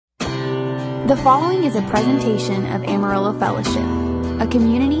The following is a presentation of Amarillo Fellowship, a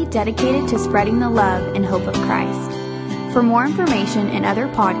community dedicated to spreading the love and hope of Christ. For more information and other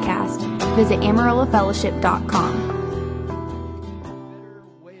podcasts, visit AmarilloFellowship.com. Better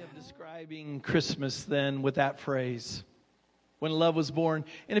way of describing Christmas than with that phrase, when love was born.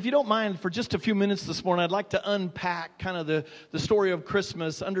 And if you don't mind, for just a few minutes this morning, I'd like to unpack kind of the story of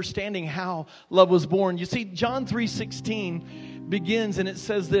Christmas, understanding how love was born. You see, John 3:16 begins and it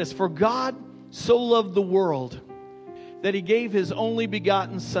says this: "For God so loved the world that He gave His only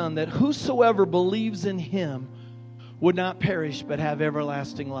begotten Son, that whosoever believes in Him would not perish but have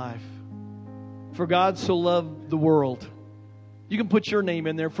everlasting life." For God so loved the world. You can put your name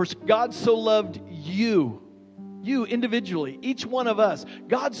in there. For God so loved you individually, each one of us.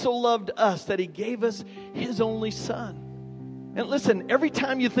 God so loved us that He gave us His only Son. And listen, every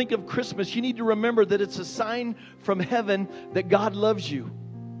time you think of Christmas, you need to remember that it's a sign from heaven that God loves you.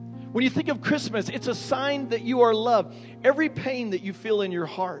 When you think of Christmas, it's a sign that you are loved. Every pain that you feel in your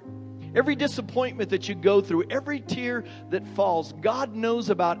heart, every disappointment that you go through, every tear that falls, God knows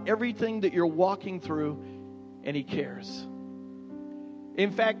about everything that you're walking through, and He cares.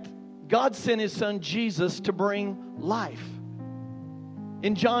 In fact, God sent His Son Jesus to bring life.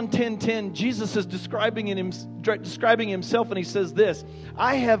 In John 10:10, Jesus is describing Himself, and He says this: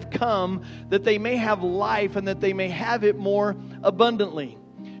 "I have come that they may have life and that they may have it more abundantly."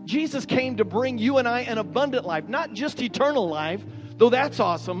 Jesus came to bring you and I an abundant life, not just eternal life, though that's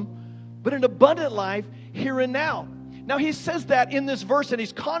awesome, but an abundant life here and now. Now, He says that in this verse, and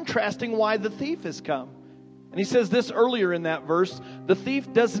He's contrasting why the thief has come. And He says this earlier in that verse: "The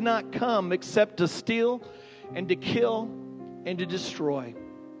thief does not come except to steal and to kill and to destroy."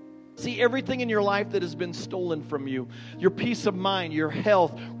 See, everything in your life that has been stolen from you, your peace of mind, your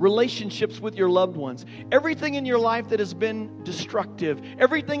health, relationships with your loved ones, everything in your life that has been destructive,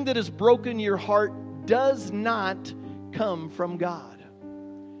 everything that has broken your heart does not come from God.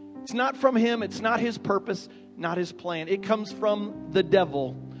 It's not from Him. It's not His purpose, not His plan. It comes from the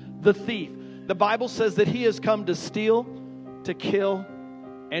devil, the thief. The Bible says that he has come to steal, to kill,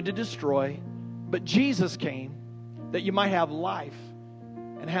 and to destroy. But Jesus came that you might have life,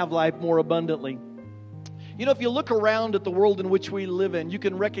 and have life more abundantly. You know, if you look around at the world in which we live in, you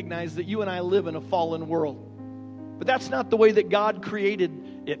can recognize that you and I live in a fallen world. But that's not the way that God created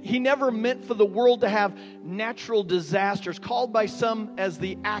it. He never meant for the world to have natural disasters, called by some as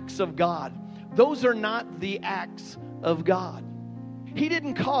the acts of God. Those are not the acts of God. He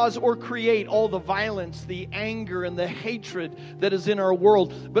didn't cause or create all the violence, the anger, and the hatred that is in our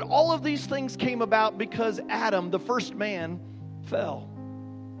world. But all of these things came about because Adam, the first man, fell.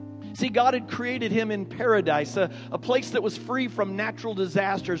 See, God had created him in paradise, a place that was free from natural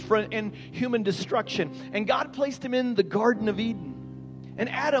disasters and human destruction. And God placed him in the Garden of Eden. And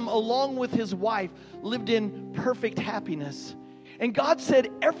Adam, along with his wife, lived in perfect happiness. And God said,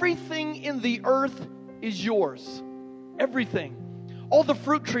 everything in the earth is yours. Everything. All the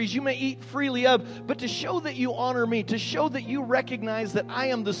fruit trees you may eat freely of, but to show that you honor me, to show that you recognize that I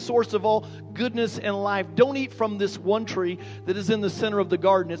am the source of all goodness and life, don't eat from this one tree that is in the center of the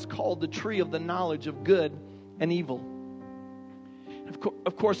garden. It's called the tree of the knowledge of good and evil.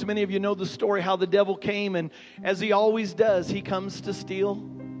 Of course, many of you know the story how the devil came, and as he always does, he comes to steal,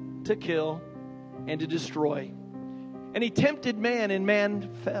 to kill, and to destroy. And he tempted man, and man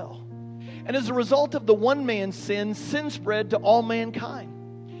fell. And as a result of the one man's sin spread to all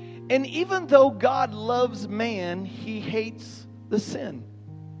mankind. And even though God loves man, He hates the sin.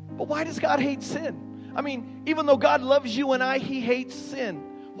 But why does God hate sin? I mean, even though God loves you and I, He hates sin.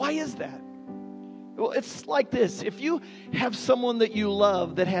 Why is that? Well, it's like this. If you have someone that you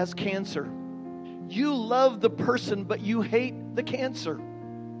love that has cancer, you love the person, but you hate the cancer.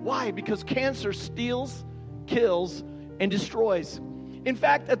 Why? Because cancer steals, kills, and destroys. In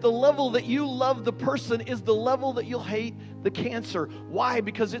fact, at the level that you love the person is the level that you'll hate the cancer. Why?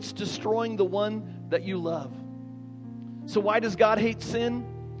 Because it's destroying the one that you love. So why does God hate sin?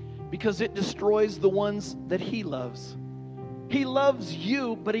 Because it destroys the ones that He loves. He loves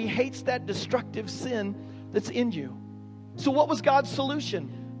you, but He hates that destructive sin that's in you. So what was God's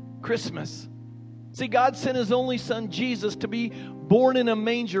solution? Christmas. See, God sent His only Son, Jesus, to be born in a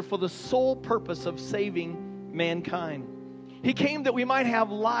manger for the sole purpose of saving mankind. He came that we might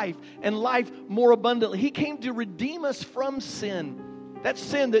have life, and life more abundantly. He came to redeem us from sin. That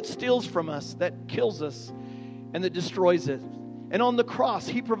sin that steals from us, that kills us, and that destroys it. And on the cross,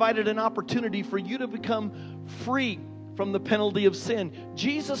 He provided an opportunity for you to become free from the penalty of sin.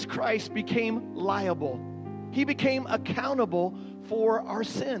 Jesus Christ became liable. He became accountable for our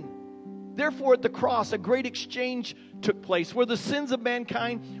sin. Therefore, at the cross, a great exchange took place where the sins of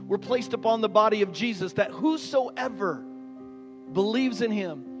mankind were placed upon the body of Jesus, that whosoever believes in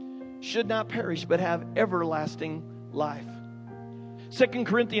him should not perish but have everlasting life. 2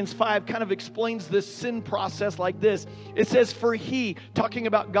 Corinthians 5 kind of explains this sin process like this. It says, for he, talking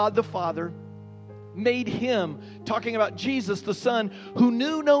about God the Father, made him, talking about Jesus the Son, who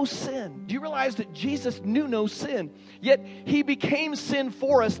knew no sin. Do you realize that Jesus knew no sin? Yet he became sin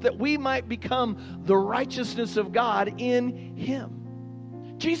for us that we might become the righteousness of God in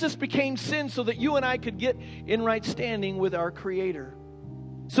him. Jesus became sin so that you and I could get in right standing with our Creator.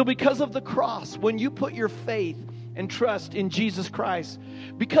 So because of the cross, when you put your faith and trust in Jesus Christ,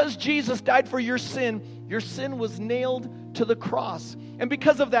 because Jesus died for your sin was nailed to the cross. And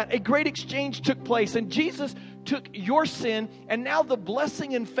because of that, a great exchange took place. And Jesus took your sin, and now the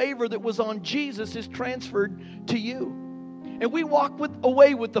blessing and favor that was on Jesus is transferred to you. And we walk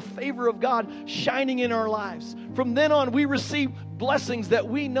away with the favor of God shining in our lives. From then on, we receive blessings that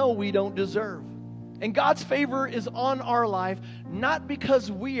we know we don't deserve. And God's favor is on our life, not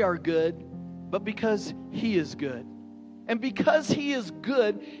because we are good, but because He is good. And because He is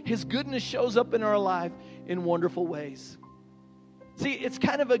good, His goodness shows up in our life in wonderful ways. See, it's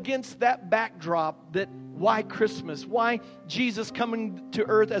kind of against that backdrop that why Christmas, why Jesus coming to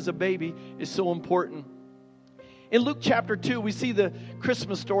earth as a baby is so important. In Luke chapter 2, we see the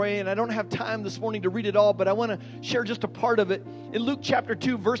Christmas story, and I don't have time this morning to read it all, but I want to share just a part of it. In Luke chapter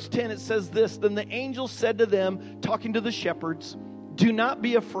 2, verse 10, it says this, "Then the angel said to them, talking to the shepherds, 'Do not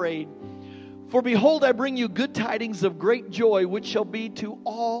be afraid, for behold, I bring you good tidings of great joy, which shall be to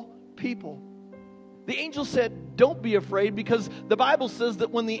all people.'" The angel said, don't be afraid, because the Bible says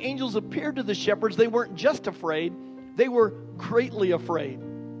that when the angels appeared to the shepherds, they weren't just afraid, they were greatly afraid.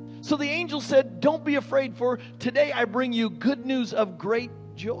 So the angel said, don't be afraid, for today I bring you good news of great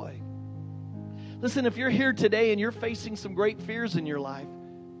joy. Listen, if you're here today and you're facing some great fears in your life,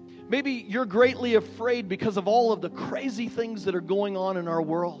 maybe you're greatly afraid because of all of the crazy things that are going on in our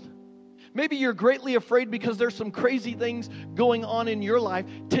world. Maybe you're greatly afraid because there's some crazy things going on in your life.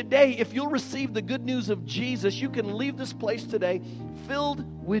 Today, if you'll receive the good news of Jesus, you can leave this place today filled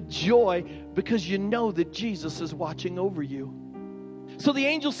with joy because you know that Jesus is watching over you. So the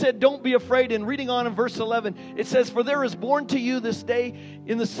angel said, don't be afraid. And reading on in verse 11, it says, "For there is born to you this day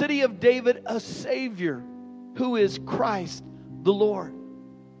in the city of David a Savior, who is Christ the Lord."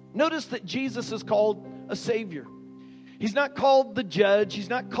 Notice that Jesus is called a Savior. He's not called the judge. He's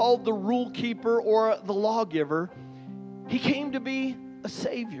not called the rule keeper or the lawgiver. He came to be a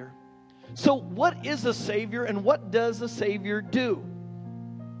Savior. So what is a Savior, and what does a Savior do?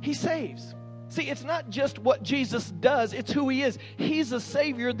 He saves. See, it's not just what Jesus does, it's who He is. He's a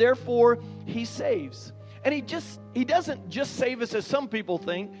Savior, therefore He saves. And He doesn't just save us, as some people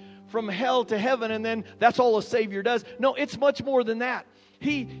think, from hell to heaven, and then that's all a Savior does. No, it's much more than that.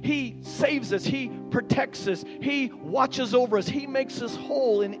 He saves us. He protects us. He watches over us. He makes us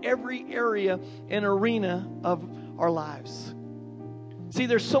whole in every area and arena of our lives. See,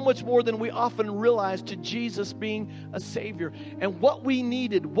 there's so much more than we often realize to Jesus being a Savior. And what we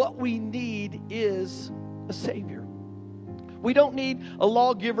need is a Savior. We don't need a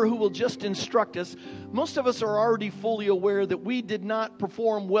lawgiver who will just instruct us. Most of us are already fully aware that we did not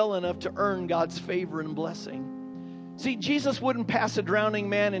perform well enough to earn God's favor and blessing. See, Jesus wouldn't pass a drowning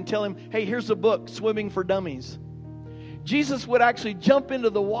man and tell him, hey, here's a book, Swimming for Dummies. Jesus would actually jump into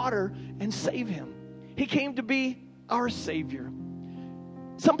the water and save him. He came to be our Savior.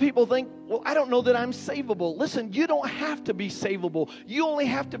 Some people think, well, I don't know that I'm savable. Listen, you don't have to be savable. You only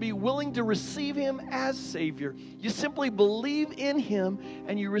have to be willing to receive Him as Savior. You simply believe in Him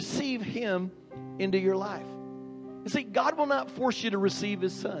and you receive Him into your life. You see, God will not force you to receive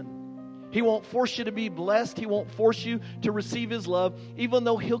His Son. He won't force you to be blessed. He won't force you to receive His love, even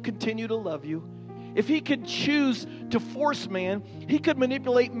though He'll continue to love you. If He could choose to force man, He could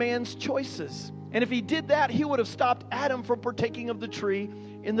manipulate man's choices. And if He did that, He would have stopped Adam from partaking of the tree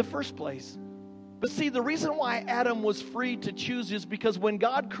in the first place. But see, the reason why Adam was free to choose is because when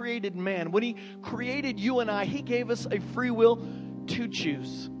God created man, when He created you and I, He gave us a free will to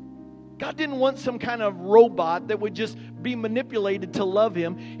choose. God didn't want some kind of robot that would just be manipulated to love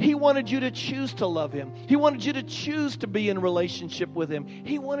Him. He wanted you to choose to love Him. He wanted you to choose to be in relationship with Him.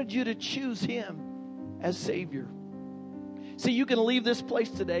 He wanted you to choose Him as Savior. See, you can leave this place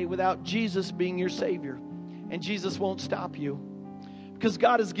today without Jesus being your Savior. And Jesus won't stop you. Because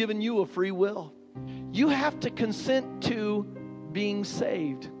God has given you a free will. You have to consent to being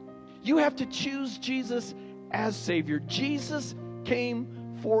saved. You have to choose Jesus as Savior. Jesus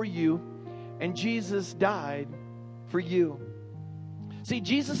came for you, and Jesus died for you. See,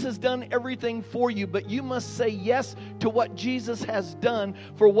 Jesus has done everything for you, but you must say yes to what Jesus has done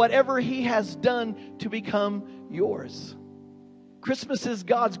for whatever He has done to become yours. Christmas is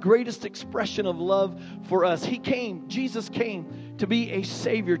God's greatest expression of love for us. Jesus came to be a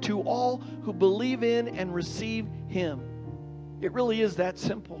Savior to all who believe in and receive Him. It really is that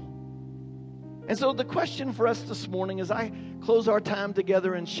simple. And so the question for us this morning as I close our time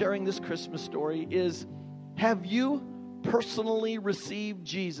together in sharing this Christmas story is, have you personally received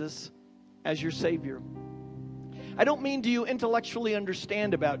Jesus as your Savior? I don't mean do you intellectually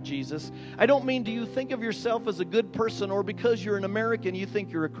understand about Jesus. I don't mean do you think of yourself as a good person, or because you're an American you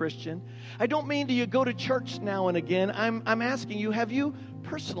think you're a Christian. I don't mean do you go to church now and again. I'm asking you, have you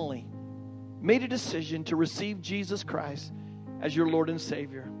personally made a decision to receive Jesus Christ as your Lord and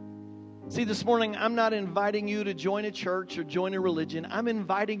Savior? See, this morning I'm not inviting you to join a church or join a religion. I'm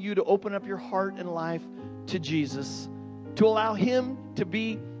inviting you to open up your heart and life to Jesus, to allow Him to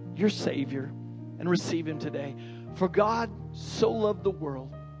be your Savior and receive Him today. For God so loved the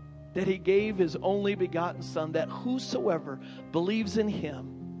world that He gave His only begotten Son, that whosoever believes in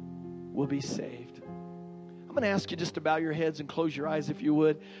Him will be saved. I'm going to ask you just to bow your heads and close your eyes, if you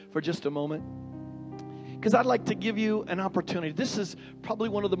would, for just a moment. Because I'd like to give you an opportunity. This is probably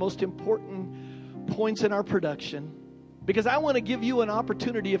one of the most important points in our production. Because I want to give you an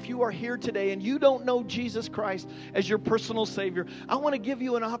opportunity, if you are here today and you don't know Jesus Christ as your personal Savior, I want to give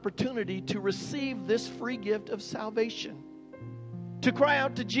you an opportunity to receive this free gift of salvation. To cry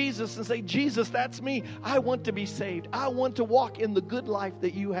out to Jesus and say, Jesus, that's me. I want to be saved. I want to walk in the good life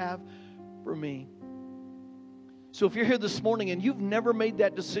that you have for me. So if you're here this morning and you've never made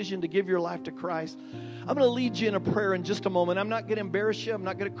that decision to give your life to Christ, I'm going to lead you in a prayer in just a moment. I'm not going to embarrass you. I'm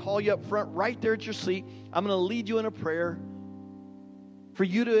not going to call you up front right there at your seat. I'm going to lead you in a prayer for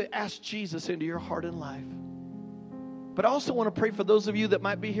you to ask Jesus into your heart and life. But I also want to pray for those of you that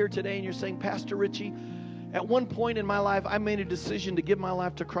might be here today and you're saying, Pastor Richie, at one point in my life, I made a decision to give my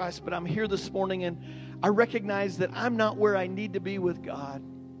life to Christ, but I'm here this morning and I recognize that I'm not where I need to be with God.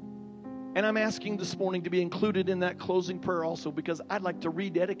 And I'm asking this morning to be included in that closing prayer also, because I'd like to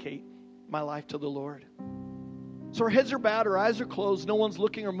rededicate my life to the Lord. So our heads are bowed, our eyes are closed, no one's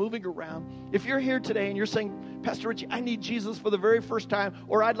looking or moving around. If you're here today and you're saying, Pastor Richie, I need Jesus for the very first time,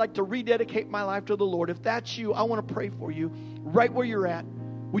 or I'd like to rededicate my life to the Lord, if that's you, I want to pray for you right where you're at.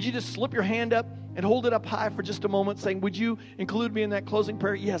 Would you just slip your hand up and hold it up high for just a moment, saying, would you include me in that closing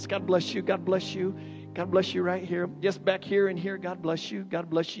prayer? Yes, God bless you, God bless you. God bless you right here. Yes, back here and here. God bless you. God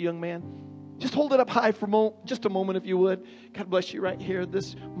bless you, young man. Just hold it up high for just a moment, if you would. God bless you right here.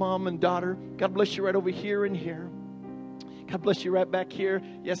 This mom and daughter. God bless you right over here and here. God bless you right back here.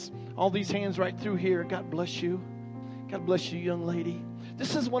 Yes, all these hands right through here. God bless you. God bless you, young lady.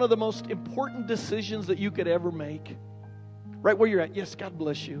 This is one of the most important decisions that you could ever make. Right where you're at. Yes, God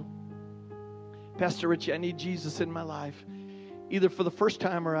bless you. Pastor Richie, I need Jesus in my life, either for the first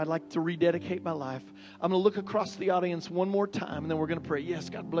time or I'd like to rededicate my life. I'm going to look across the audience one more time, and then we're going to pray. Yes,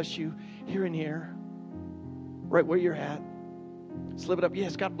 God bless you here and here, right where you're at. Slip it up.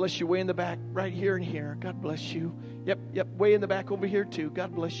 Yes, God bless you way in the back, right here and here. God bless you. Yep, way in the back over here too.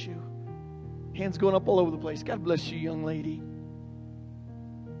 God bless you. Hands going up all over the place. God bless you, young lady.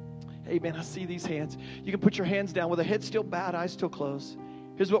 Amen. I see these hands. You can put your hands down with a head still bowed, eyes still closed.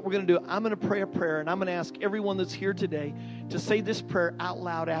 Here's what we're going to do. I'm going to pray a prayer, and I'm going to ask everyone that's here today to say this prayer out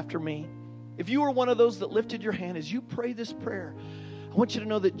loud after me. If you were one of those that lifted your hand as you pray this prayer, I want you to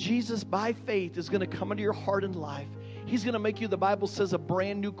know that Jesus, by faith, is going to come into your heart and life. He's going to make you, the Bible says, a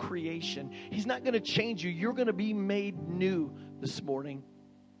brand new creation. He's not going to change you. You're going to be made new this morning.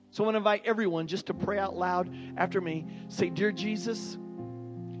 So I want to invite everyone just to pray out loud after me. Say, Dear Jesus,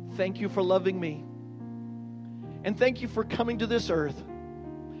 thank you for loving me. And thank you for coming to this earth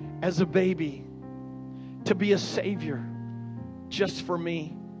as a baby to be a Savior just for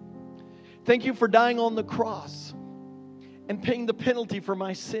me. Thank you for dying on the cross and paying the penalty for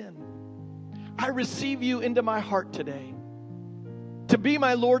my sin. I receive you into my heart today to be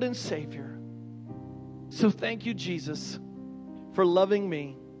my Lord and Savior. So thank you, Jesus, for loving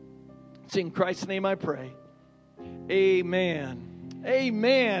me. It's in Christ's name I pray. Amen.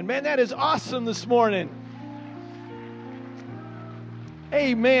 Amen. Man, that is awesome this morning.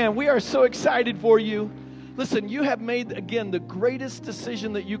 Amen. We are so excited for you. Listen, you have made, again, the greatest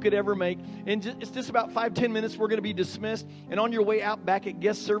decision that you could ever make. And it's just about 5-10 minutes. We're going to be dismissed. And on your way out back at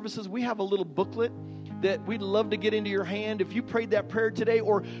guest services, we have a little booklet that we'd love to get into your hand. If you prayed that prayer today,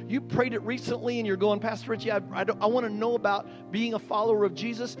 or you prayed it recently and you're going, Pastor Richie, I want to know about being a follower of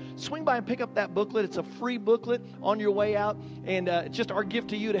Jesus, swing by and pick up that booklet. It's a free booklet on your way out, and it's just our gift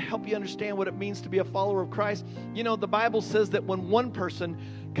to you to help you understand what it means to be a follower of Christ. You know, the Bible says that when one person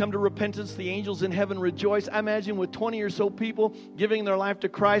come to repentance, the angels in heaven rejoice. I imagine with 20 or so people giving their life to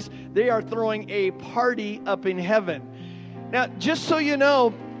Christ, they are throwing a party up in heaven. Now, just so you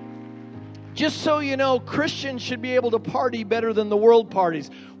know, Christians should be able to party better than the world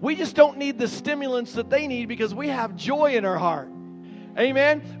parties. We just don't need the stimulants that they need because we have joy in our heart.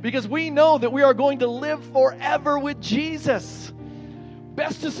 Amen? Because we know that we are going to live forever with Jesus.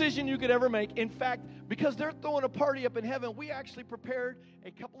 Best decision you could ever make. In fact, because they're throwing a party up in heaven, we actually prepared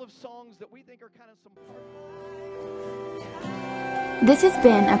a couple of songs that we think are kind of some party. This has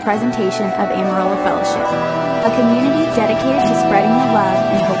been a presentation of Amarillo Fellowship, a community dedicated to spreading the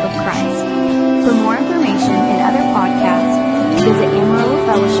love and hope of Christ. For more information and other podcasts, visit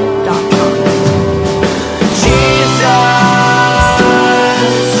AmarilloFellowship.com.